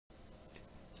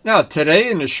Now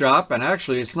today in the shop, and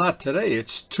actually it's not today,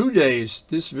 it's 2 days.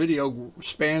 This video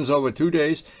spans over 2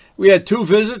 days. We had 2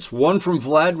 visits, one from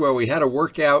Vlad where we had to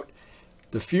work out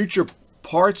the future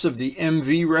parts of the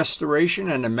MV restoration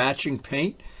and the matching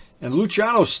paint. And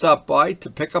Luciano stopped by to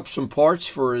pick up some parts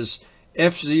for his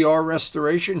FZR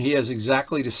restoration. He has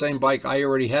exactly the same bike I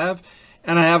already have.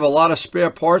 And I have a lot of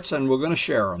spare parts and we're going to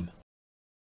share them.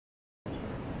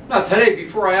 Now today,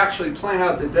 before I actually plan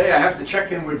out the day, I have to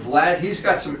check in with Vlad. He's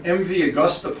got some MV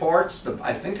Augusta parts.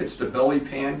 I think it's the belly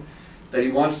pan that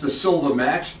he wants the silver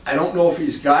match. I don't know if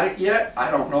he's got it yet. I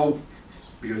don't know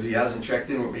because he hasn't checked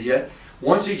in with me yet.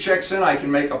 Once he checks in, I can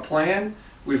make a plan.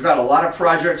 We've got a lot of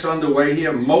projects underway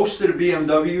here. Most of the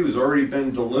BMW has already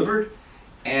been delivered.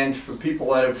 And for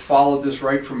people that have followed this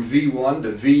right from V1,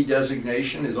 the V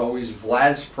designation is always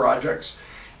Vlad's projects.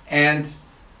 And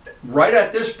right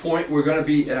at this point, we're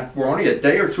only a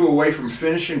day or 2 away from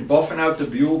finishing, buffing out the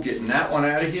Buell, getting that one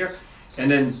out of here.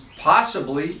 And then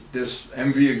possibly this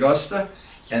MV Augusta.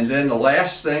 And then the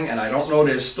last thing, and I don't know,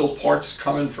 there's still parts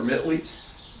coming from Italy,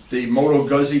 the Moto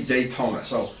Guzzi Daytona.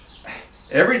 So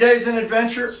every day is an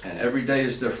adventure, and every day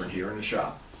is different here in the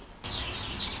shop.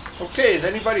 Okay, is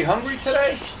anybody hungry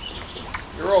today?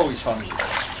 You're always hungry.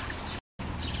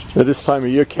 At this time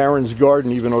of year, Karen's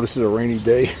garden, even though this is a rainy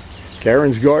day,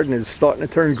 Karen's garden is starting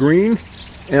to turn green.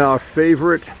 And our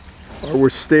favorite, our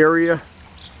wisteria,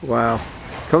 wow,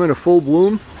 coming to full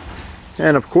bloom.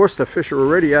 And of course the fish are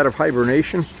already out of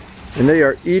hibernation and they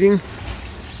are eating.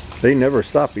 They never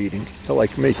stop eating. They're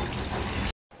like me.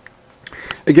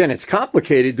 Again, it's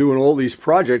complicated doing all these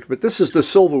projects, but this is the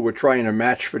silver we're trying to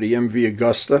match for the MV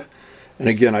Augusta. And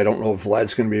again, I don't know if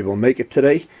Vlad's going to be able to make it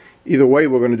today. Either way,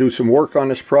 we're going to do some work on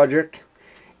this project.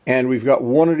 And we've got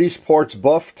one of these parts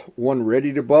buffed, one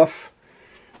ready to buff.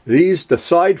 These, the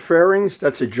side fairings,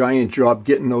 that's a giant job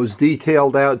getting those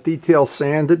detailed out, detail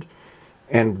sanded.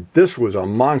 And this was a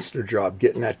monster job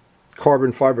getting that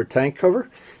carbon fiber tank cover.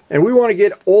 And we want to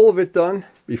get all of it done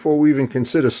before we even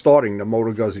consider starting the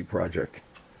Moto Guzzi project.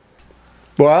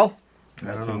 Well,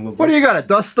 I don't know. What do you got to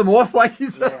dust them off like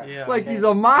he's he's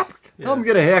a mop? Yeah. Tell him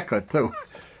get a haircut too.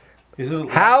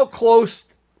 How close,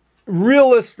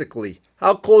 realistically,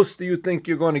 how close do you think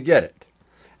you're going to get it?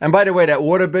 And by the way, that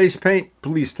water-based paint,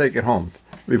 please take it home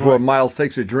before Miles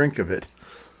takes a drink of it.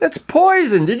 It's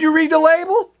poison. Did you read the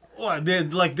label? What?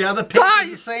 Like the other paint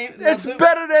is the same? It's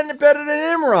better than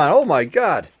Imran. Oh my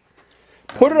God.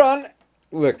 Put it on.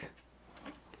 Look.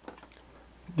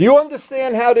 Do you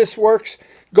understand how this works?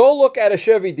 Go look at a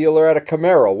Chevy dealer at a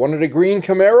Camaro, one of the green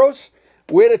Camaros.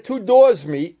 Where the 2 doors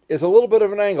meet is a little bit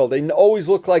of an angle. They always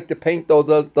look like the paint,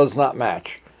 though, does not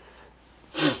match.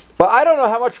 But I don't know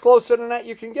how much closer than that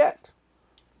you can get.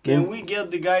 Can we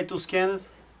get the guy to scan it?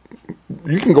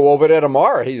 You can go over there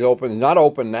tomorrow. He's open, not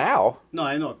open now. No,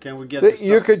 I know. Can we get the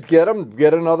You could get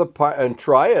another part and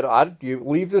try it. You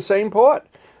leave the same part.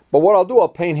 But what I'll do, I'll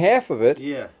paint half of it.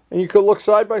 Yeah. And you could look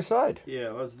side by side. Yeah,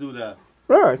 let's do that.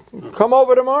 All right. Okay. Come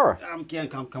over tomorrow. I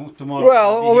can't come tomorrow.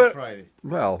 Well, I'll be here Friday.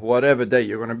 Well, whatever day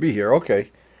you're going to be here. Okay.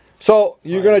 So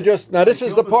you're going to just... Now, this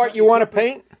is the part you want to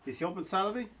paint? Is he open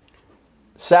Saturday?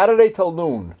 Saturday till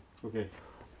noon. Okay.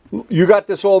 You got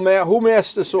this all who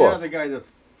masked this off? Yeah, the guy that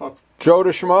fucked. Joe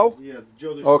the Schmo? Yeah,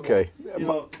 Joe the Schmo. Okay. You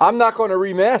know, I'm not going to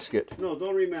remask it. No,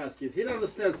 don't remask it. He doesn't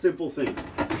understand simple thing.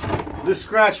 The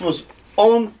scratch was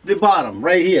on the bottom,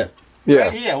 right here. Yeah.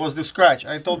 Right here was the scratch.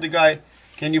 I told the guy,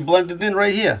 can you blend it in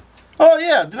right here? Oh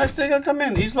yeah, the next thing I come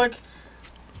in, he's like,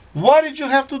 why did you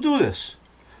have to do this?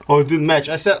 Oh, it didn't match.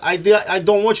 I said, I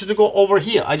don't want you to go over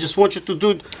here. I just want you to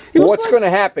do it. What's going to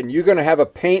happen? You're going to have a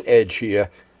paint edge here.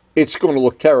 It's going to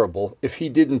look terrible if he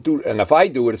didn't do it. And if I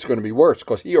do it, it's going to be worse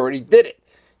because he already did it.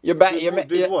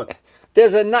 What?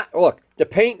 There's a knot. Look, the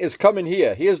paint is coming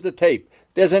here. Here's the tape.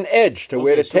 There's an edge to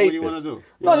where the tape is. What do you want to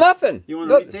do? Nothing. You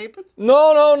want to retape it?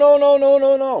 No.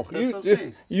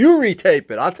 That's You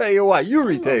retape it. I'll tell you what. You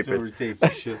retape it. Retape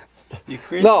this shit. You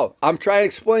crazy? No, I'm trying to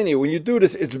explain to you. When you do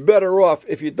this, it's better off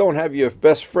if you don't have your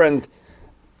best friend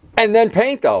and then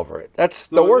paint over it. That's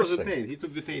the worst thing. Paint. He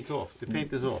took the paint off. The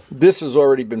paint is off. This has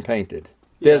already been painted.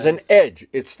 There's an edge.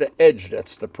 It's the edge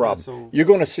that's the problem. So, you're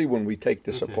going to see when we take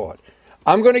this apart.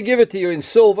 I'm going to give it to you in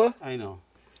silver. I know.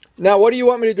 Now, what do you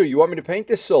want me to do? You want me to paint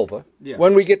this silver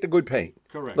when we get the good paint?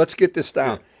 Correct. Let's get this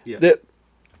down. Yeah.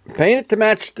 Paint it to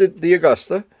match the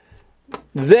Augusta.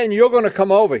 Then you're going to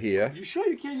come over here. You sure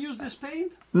you can't use this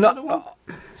paint? No.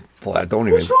 Vlad, don't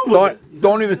even. What's wrong with it?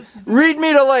 Don't even. Read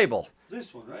me the label.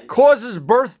 This one, right? Causes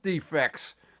birth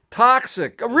defects.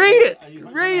 Toxic. Read it.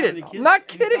 Read it. I'm not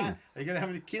kidding. Are you going to have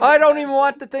any kids? I don't even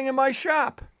want the thing in my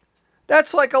shop.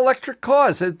 That's like electric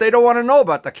cars. They don't want to know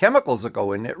about the chemicals that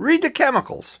go in it. Read the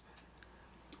chemicals.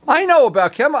 I know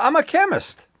about I'm a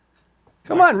chemist.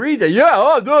 Come on, read it. Yeah.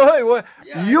 Oh, hey, well,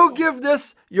 Yeah, you give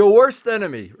this your worst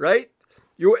enemy, right?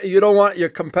 You don't want your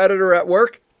competitor at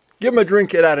work. Give him a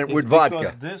drink of that with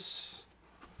vodka. This.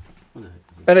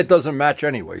 And it doesn't match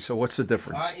anyway. So what's the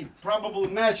difference? It probably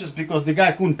matches because the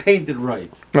guy couldn't paint it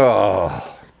right.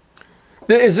 Oh.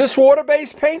 Is this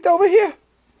water-based paint over here?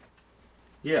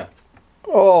 Yeah.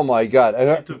 Oh my God!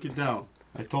 I took it down.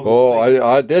 I told him.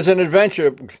 Oh, there's an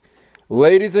adventure,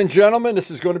 ladies and gentlemen. This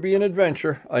is going to be an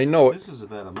adventure. I know it. This is a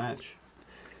better match.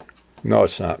 No,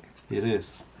 it's not. It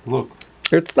is. Look.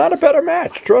 It's not a better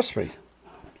match. Trust me.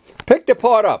 Pick the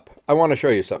part up. I want to show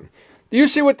you something. Do you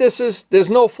see what this is? There's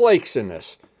no flakes in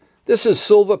this. This is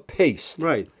silver paste.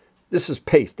 Right. This is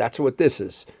paste. That's what this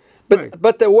is.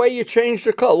 But the way you change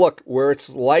the color, look, where it's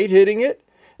light hitting it,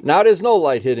 now there's no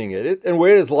light hitting it. And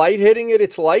where there's light hitting it,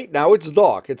 it's light. Now it's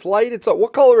dark. It's light. It's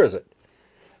what color is it?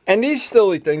 And these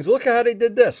silly things, look at how they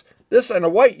did this. This and the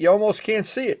white, you almost can't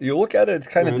see it. You look at it, it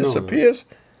kind of disappears.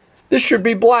 This should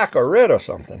be black or red or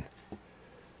something.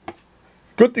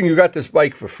 Good thing you got this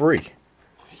bike for free.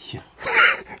 Yeah.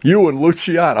 You and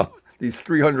Luciano, these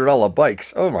 $300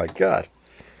 bikes. Oh my God.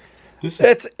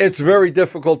 It's very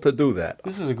difficult to do that.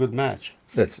 This is a good match.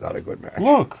 That's not a good match.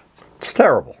 Look. It's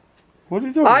terrible. What are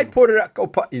you doing? I put it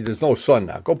out. There's no sun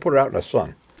now. Go put it out in the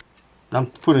sun. I'm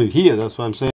putting it here. That's what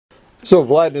I'm saying. So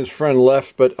Vlad and his friend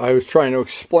left, but I was trying to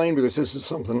explain, because this is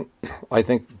something I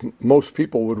think most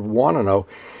people would want to know,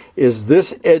 is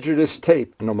this edge of this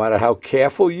tape. No matter how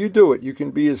careful you do it, you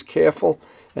can be as careful,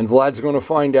 and Vlad's going to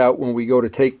find out when we go to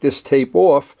take this tape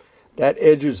off, that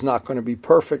edge is not going to be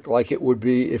perfect like it would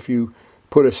be if you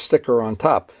put a sticker on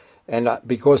top. And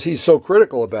because he's so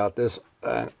critical about this,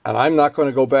 and I'm not going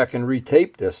to go back and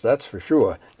retape this, that's for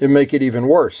sure. It'd make it even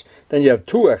worse. Then you have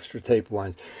 2 extra tape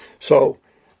lines. So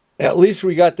at least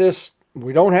we got this.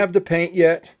 We don't have the paint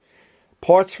yet.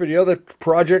 Parts for the other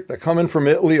project are coming from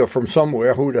Italy or from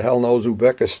somewhere. Who the hell knows,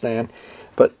 Uzbekistan.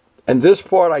 And this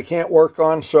part I can't work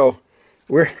on, so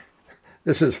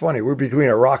this is funny. We're between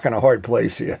a rock and a hard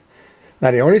place here. Now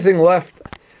the only thing left,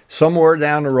 somewhere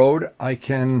down the road, I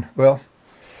can, well,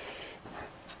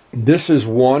 this is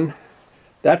one.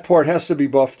 That part has to be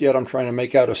buffed yet. I'm trying to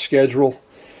make out a schedule.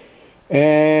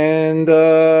 And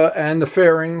the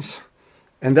fairings.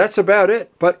 And that's about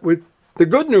it. But with the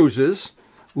good news is,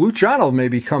 Luciano may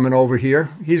be coming over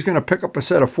here. He's going to pick up a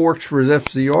set of forks for his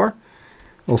FZR.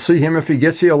 We'll see him if he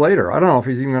gets here later. I don't know if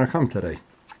he's even going to come today.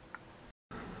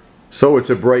 So it's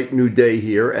a bright new day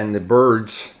here, and the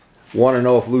birds want to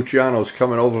know if Luciano's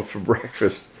coming over for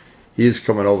breakfast. He is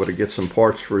coming over to get some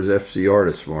parts for his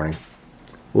FZR this morning.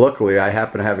 Luckily, I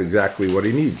happen to have exactly what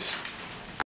he needs.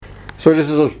 So this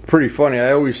is pretty funny.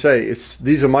 I always say,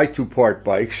 these are my 2-part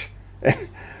bikes.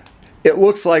 It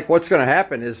looks like what's going to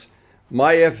happen is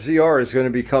my FZR is going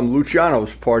to become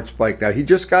Luciano's parts bike. Now, he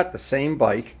just got the same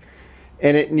bike,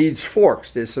 and it needs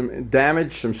forks. There's some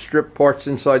damage, some strip parts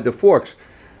inside the forks.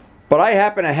 But I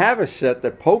happen to have a set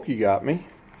that Pokey got me.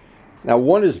 Now,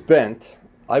 one is bent.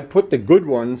 I put the good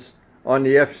ones on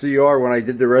the FZR when I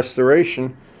did the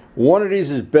restoration. One of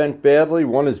these is bent badly,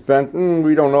 one is bent,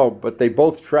 we don't know, but they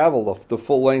both travel the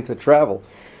full length of travel.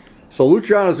 So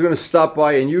Luciano's going to stop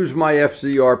by and use my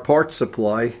FZR parts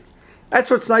supply. That's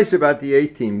what's nice about the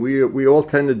A-Team. We all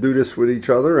tend to do this with each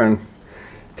other, and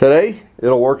today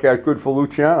it'll work out good for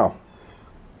Luciano.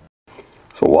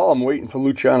 So while I'm waiting for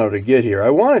Luciano to get here,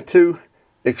 I wanted to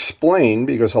explain,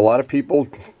 because a lot of people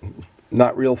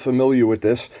not real familiar with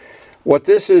this, what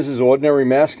this is ordinary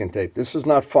masking tape. This is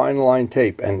not fine line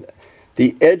tape. And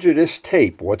the edge of this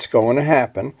tape, what's going to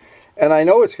happen, and I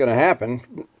know it's going to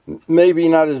happen, maybe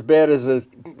not as bad as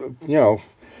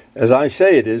as I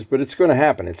say it is, but it's going to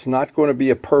happen. It's not going to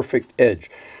be a perfect edge.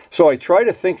 So I try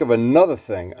to think of another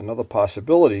thing, another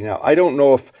possibility. Now, I don't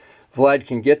know if Vlad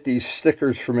can get these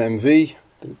stickers from MV,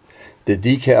 the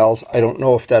decals. I don't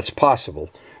know if that's possible.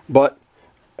 But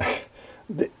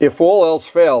if all else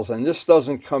fails and this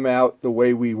doesn't come out the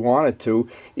way we want it to,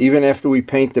 even after we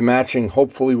paint the matching,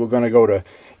 hopefully we're going to go to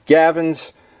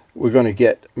Gavin's. We're going to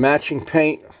get matching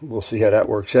paint. We'll see how that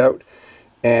works out.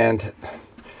 And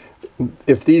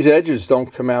if these edges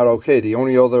don't come out okay, the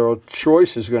only other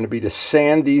choice is going to be to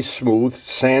sand these smooth,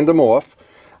 sand them off.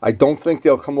 I don't think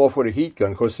they'll come off with a heat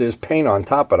gun because there's paint on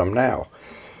top of them now.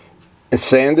 And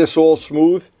sand this all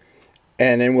smooth,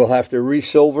 and then we'll have to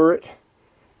re-silver it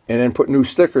and then put new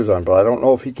stickers on. But I don't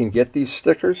know if he can get these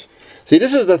stickers. See,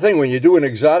 this is the thing. When you do an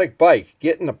exotic bike,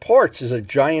 getting the parts is a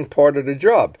giant part of the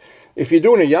job. If you're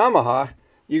doing a Yamaha,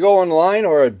 you go online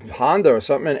or a Honda or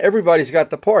something, and everybody's got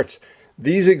the parts.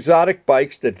 These exotic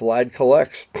bikes that Vlad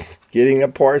collects, getting the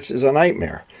parts is a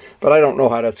nightmare. But I don't know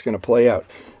how that's going to play out.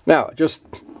 Now,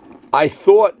 I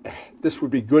thought this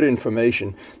would be good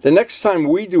information. The next time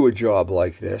we do a job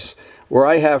like this, where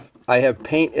I have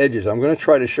paint edges, I'm going to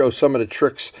try to show some of the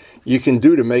tricks you can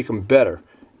do to make them better.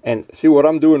 And see what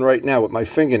I'm doing right now with my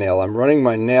fingernail. I'm running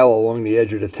my nail along the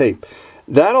edge of the tape.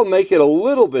 That'll make it a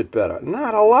little bit better.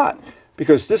 Not a lot.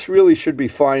 Because this really should be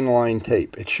fine line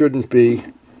tape. It shouldn't be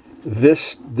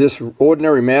this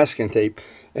ordinary masking tape.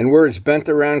 And where it's bent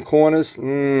around corners,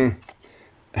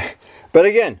 But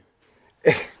again,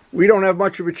 we don't have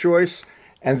much of a choice.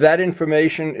 And that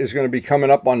information is going to be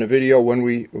coming up on the video when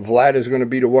Vlad is going to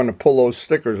be the one to pull those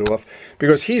stickers off.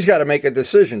 Because he's got to make a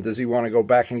decision. Does he want to go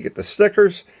back and get the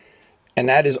stickers? And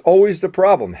that is always the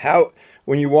problem.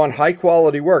 When you want high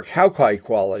quality work, how high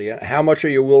quality? And how much are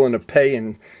you willing to pay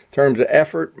in terms of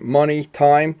effort, money,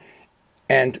 time?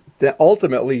 And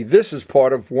ultimately, this is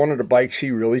part of one of the bikes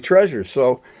he really treasures.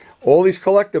 So all these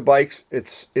collector bikes,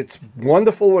 it's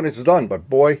wonderful when it's done. But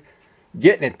boy,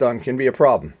 getting it done can be a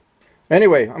problem.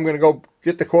 Anyway, I'm going to go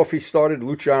get the coffee started.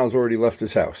 Luciano's already left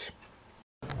his house.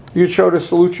 You can show this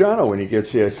to Luciano when he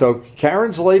gets here. So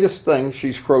Karen's latest thing,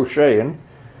 she's crocheting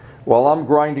while I'm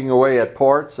grinding away at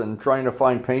parts and trying to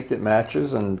find paint that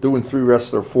matches and doing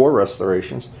 4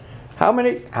 restorations. How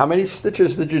many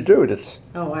stitches did you do?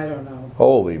 Oh, I don't know.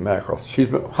 Holy mackerel.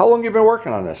 How long have you been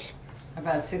working on this?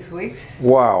 About 6 weeks.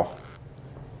 Wow.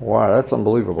 Wow, that's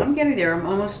unbelievable. I'm getting there. I'm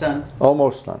almost done.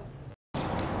 Almost done.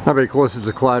 Now, because it's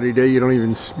a cloudy day, you don't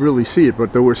even really see it,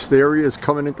 but the wisteria is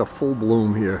coming into full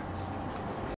bloom here.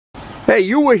 Hey,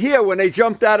 you were here when they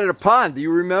jumped out of the pond. Do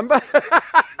you remember?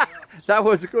 That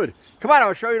was good. Come on,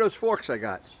 I'll show you those forks I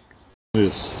got.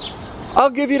 Yes.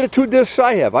 I'll give you the 2 discs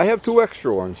I have. I have 2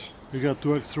 extra ones. You got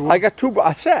 2 extra ones? I got 2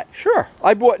 a set, sure.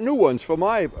 I bought new ones for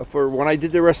when I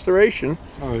did the restoration.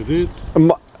 Oh, you did?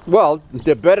 Well,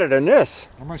 they're better than this.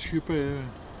 How much you pay?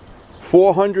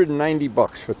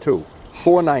 $490 for 2.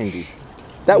 $490.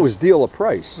 That was deal of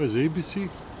price. What is it, EBC?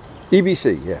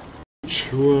 EBC, yeah.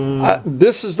 Which one?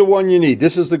 This is the one you need.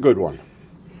 This is the good one.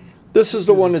 This is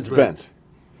the one that's bent.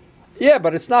 Yeah,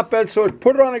 but it's not bent, so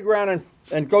put it on the ground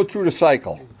and go through the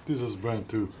cycle. This is bent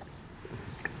too.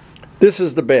 This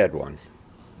is the bad one.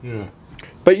 Yeah.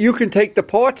 But you can take the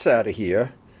parts out of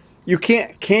here. You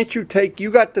can't you take,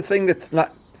 you got the thing that's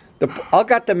not, I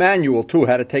got the manual too,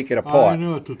 how to take it apart. I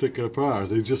know how to take it apart.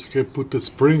 They just can't put the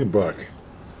spring back.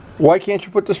 Why can't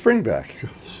you put the spring back?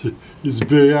 It's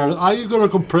very hard. How are you going to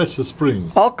compress the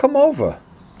spring? I'll come over.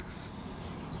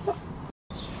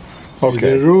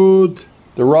 Okay.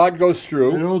 The rod goes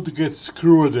through. The rod gets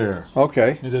screwed there.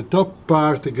 Okay. And the top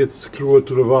part gets screwed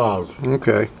to the valve.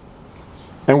 Okay.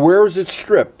 And where is it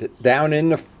stripped? Down in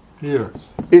the... Here.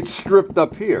 It's stripped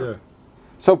up here. Yeah.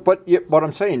 So, but what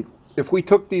I'm saying, if we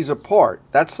took these apart,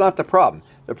 that's not the problem.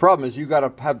 The problem is you got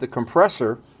to have the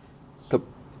compressor,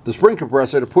 the spring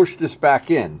compressor, to push this back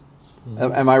in.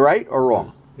 Mm-hmm. Am I right or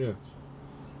wrong? Yeah.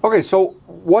 Okay, so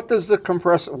what does the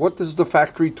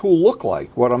factory tool look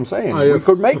like? What I'm saying, we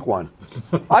could make one.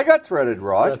 I got threaded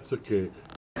rod. That's okay.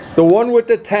 The one with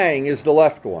the tang is the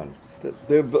left one.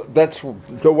 That's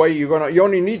the way you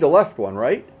only need the left one,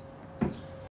 right?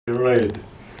 Right.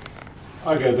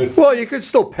 I got it. Well, you could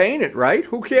still paint it, right?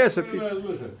 Who cares if you...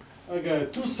 Listen, I got a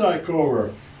 2-side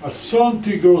cover. A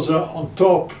something goes on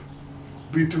top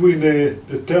between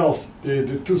the tails, the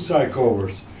 2-side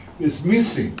covers. It's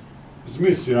missing. It's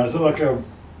missing. It's like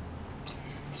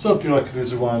something like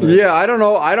this one. Yeah, I don't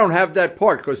know. I don't have that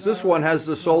part because this one has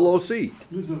the solo seat.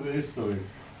 Listen to the history.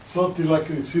 Something like,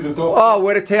 you see the top? Oh,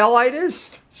 where the tail light is?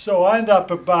 So I ended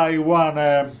up buying one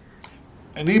on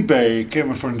eBay. It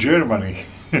came from Germany.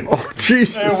 Oh,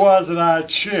 Jesus. It wasn't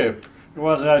cheap. It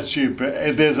wasn't cheap.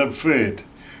 It doesn't fit.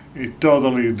 It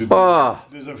totally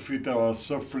doesn't fit. I was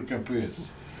so freaking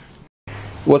pissed.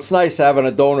 What's nice having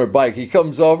a donor bike, he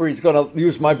comes over, he's going to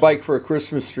use my bike for a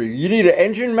Christmas tree. You need an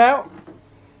engine mount?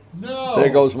 No. There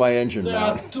goes my engine there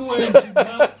mount. Are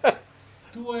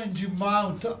two engine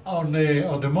mount on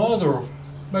the motor,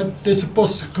 but they're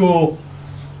supposed to go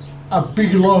a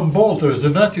big long bolt. There's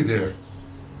nothing there.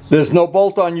 There's no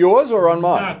bolt on yours or on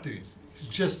mine? Nothing. It's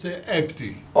just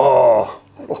empty. Oh.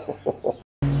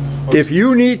 If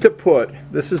you need to put,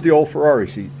 this is the old Ferrari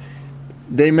seat,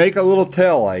 they make a little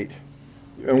tail light,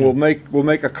 and we'll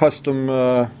make a custom.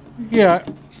 Yeah,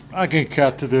 I can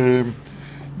cut the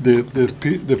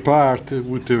part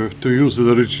with to use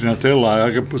the original tail light.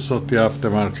 I can put something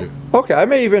aftermarket. Okay, I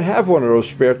may even have one of those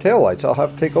spare tail lights. I'll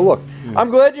have to take a look. Yeah. I'm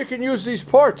glad you can use these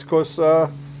parts because,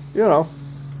 you know.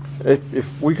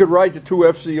 if we could ride the 2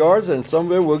 FCRs, and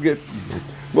somewhere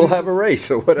we'll have a race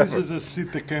or This whatever. is the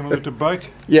seat that came with the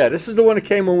bike. Yeah, this is the one that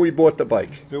came when we bought the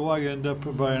bike. Then why you end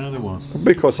up buying another one?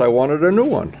 Because I wanted a new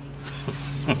one.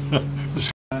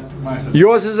 Nice.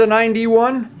 Yours is a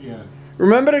 91? Yeah.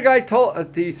 Remember the guy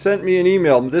he sent me an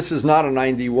email, this is not a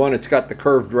 91, it's got the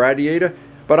curved radiator,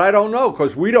 but I don't know,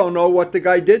 because we don't know what the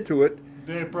guy did to it.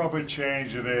 They probably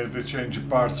change it. They change the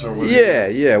parts or whatever. Yeah,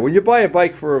 yeah, when you buy a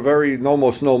bike for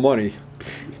almost no money,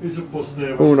 It's supposed to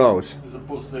have who knows? It's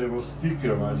supposed to have a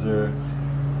sticker as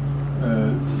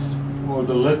or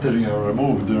the lettering are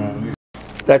removed.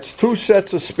 That's 2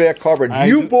 sets of spare carbon.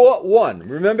 You bought one,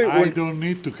 remember? I don't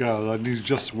need to color. I need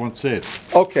just one set.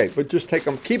 Okay, but just take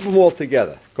them, keep them all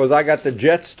together, because I got the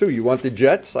jets too. You want the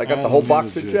jets? I got the whole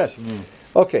box of jets. No.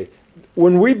 Okay,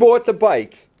 when we bought the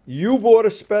bike, you bought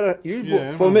a spare,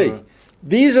 Yeah, I for me. remember.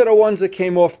 These are the ones that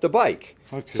came off the bike.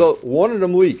 Okay. So one of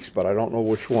them leaks, but I don't know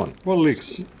which one. What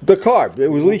leaks? The carb, it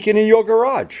was leaking in your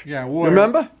garage. Yeah.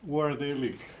 Remember? Where they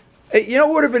leak? Hey, you know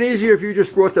what would have been easier if you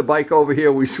just brought the bike over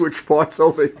here, we switched parts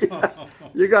over here.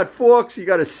 You got forks, you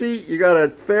got a seat, you got a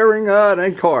fairing,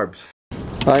 and carbs.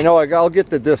 I know, I'll get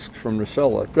the discs from the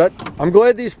seller. But I'm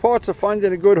glad these parts are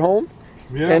finding a good home.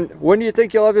 Yeah. And when do you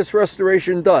think you'll have this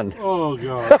restoration done? Oh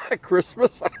God.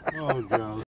 Christmas? Oh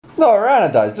God. No, they're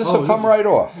anodized. This will come right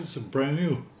off. This is brand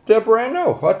new. They're brand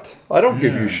new. What? I don't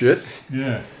give you Yeah. shit.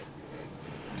 Yeah.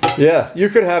 Yeah, you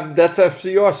could have, that's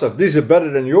FCR stuff. These are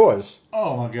better than yours.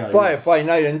 Oh my God. By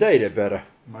night and day, they're better.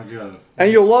 My God.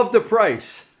 And you'll love the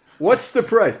price. What's the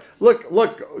price?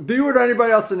 Look, do you or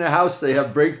anybody else in the house, they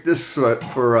have brake discs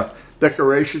for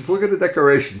decorations? Look at the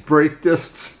decorations, brake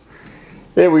discs.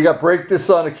 Hey, we got brake discs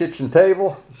on the kitchen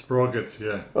table. Sprockets.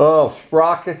 Yeah. Oh,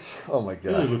 sprockets. Oh my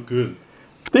They God. look good.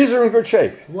 These are in good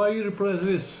shape. Why you replace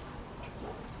this?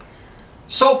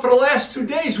 So for the last 2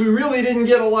 days, we really didn't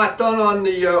get a lot done on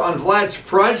Vlad's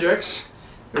projects.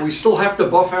 And we still have to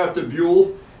buff out the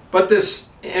Buell. But this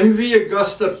MV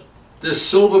Augusta, this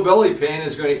silver belly paint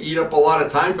is going to eat up a lot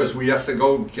of time because we have to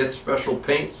go get special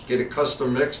paint, get it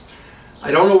custom mixed.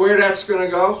 I don't know where that's going to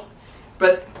go.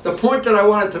 But the point that I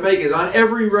wanted to make is on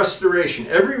every restoration,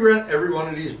 every one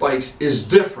of these bikes is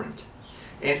different.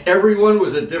 And every one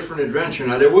was a different adventure.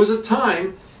 Now there was a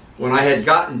time when I had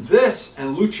gotten this,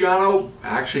 and Luciano,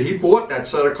 actually he bought that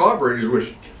set of carburetors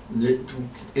which,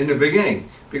 in the beginning,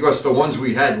 because the ones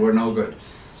we had were no good.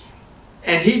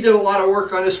 And he did a lot of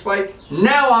work on this bike.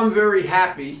 Now I'm very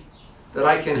happy that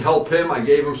I can help him. I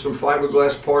gave him some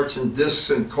fiberglass parts and discs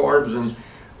and carbs and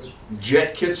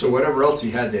jet kits or whatever else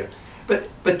he had there.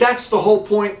 But that's the whole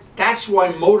point. That's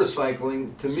why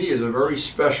motorcycling to me is a very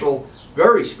special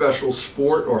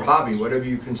sport or hobby, whatever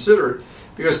you consider it.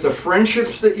 Because the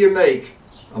friendships that you make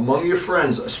among your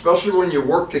friends, especially when you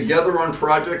work together on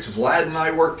projects, Vlad and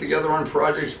I worked together on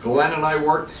projects, Glenn and I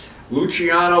worked,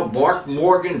 Luciano, Mark,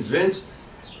 Morgan, Vince.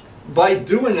 By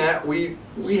doing that, we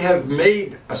have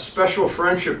made a special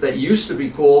friendship that used to be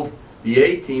called the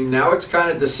A-Team. Now it's kind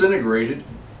of disintegrated.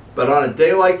 But on a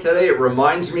day like today, it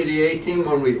reminds me of the A-Team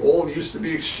when we all used to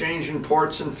be exchanging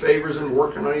parts and favors and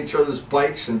working on each other's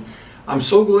bikes. And I'm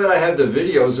so glad I have the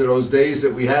videos of those days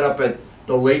that we had up at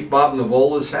the late Bob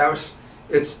Navola's house.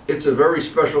 It's a very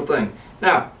special thing.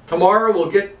 Now, tomorrow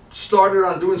we'll get started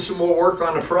on doing some more work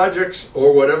on the projects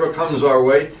or whatever comes our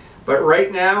way. But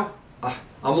right now,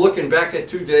 I'm looking back at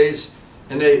 2 days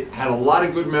and they had a lot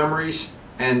of good memories,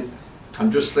 and I'm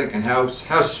just thinking how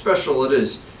special it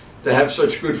is to have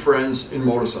such good friends in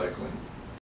motorcycling.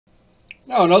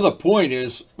 Now another point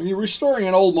is, when you're restoring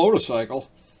an old motorcycle,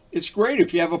 it's great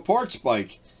if you have a parts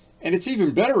bike, and it's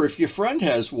even better if your friend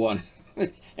has one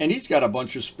and he's got a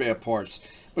bunch of spare parts.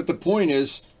 But the point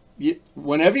is,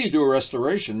 whenever you do a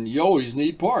restoration, you always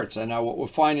need parts. And now what we're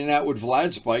finding out with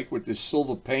Vlad's bike, with this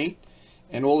silver paint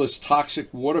and all this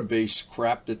toxic water-based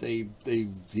crap that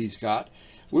he's got,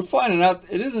 we're finding out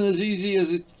it isn't as easy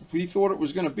as we thought it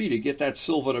was going to be to get that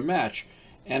silver to match.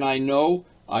 And I know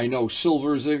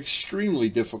silver is an extremely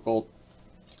difficult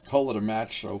color to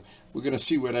match, so we're going to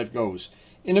see where that goes.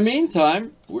 In the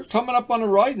meantime, we're coming up on the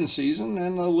riding season,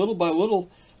 and little by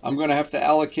little, I'm going to have to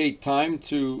allocate time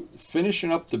to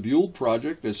finishing up the Buell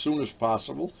project as soon as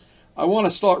possible. I want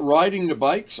to start riding the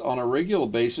bikes on a regular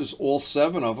basis, all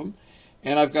 7 of them,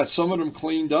 and I've got some of them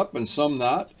cleaned up and some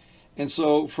not. And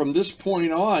so from this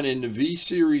point on in the V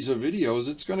series of videos,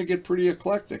 it's going to get pretty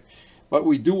eclectic. But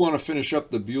we do want to finish up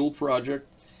the Buell project,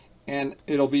 and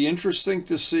it'll be interesting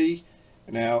to see.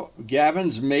 Now,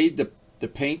 Gavin's made the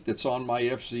paint that's on my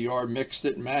FZR, mixed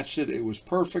it, matched it. It was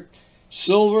perfect.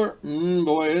 Silver,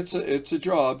 boy, it's a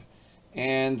job.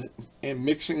 And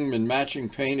mixing and matching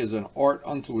paint is an art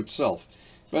unto itself.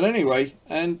 But anyway,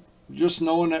 and just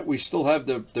knowing that we still have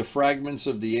the fragments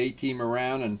of the A-team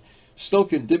around and still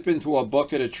can dip into a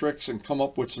bucket of tricks and come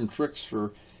up with some tricks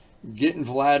for getting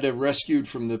Vlad rescued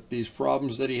from these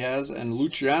problems that he has. And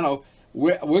Luciano,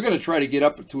 we're going to try to get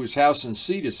up to his house and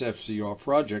see this FCR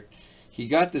project. He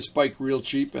got this bike real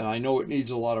cheap, and I know it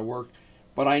needs a lot of work.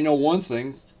 But I know one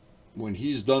thing, when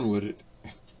he's done with it,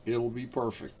 it'll be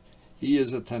perfect. He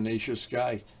is a tenacious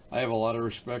guy. I have a lot of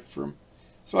respect for him.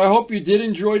 So I hope you did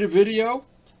enjoy the video.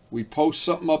 We post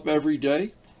something up every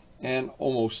day, and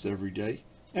almost every day.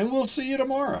 And we'll see you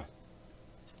tomorrow.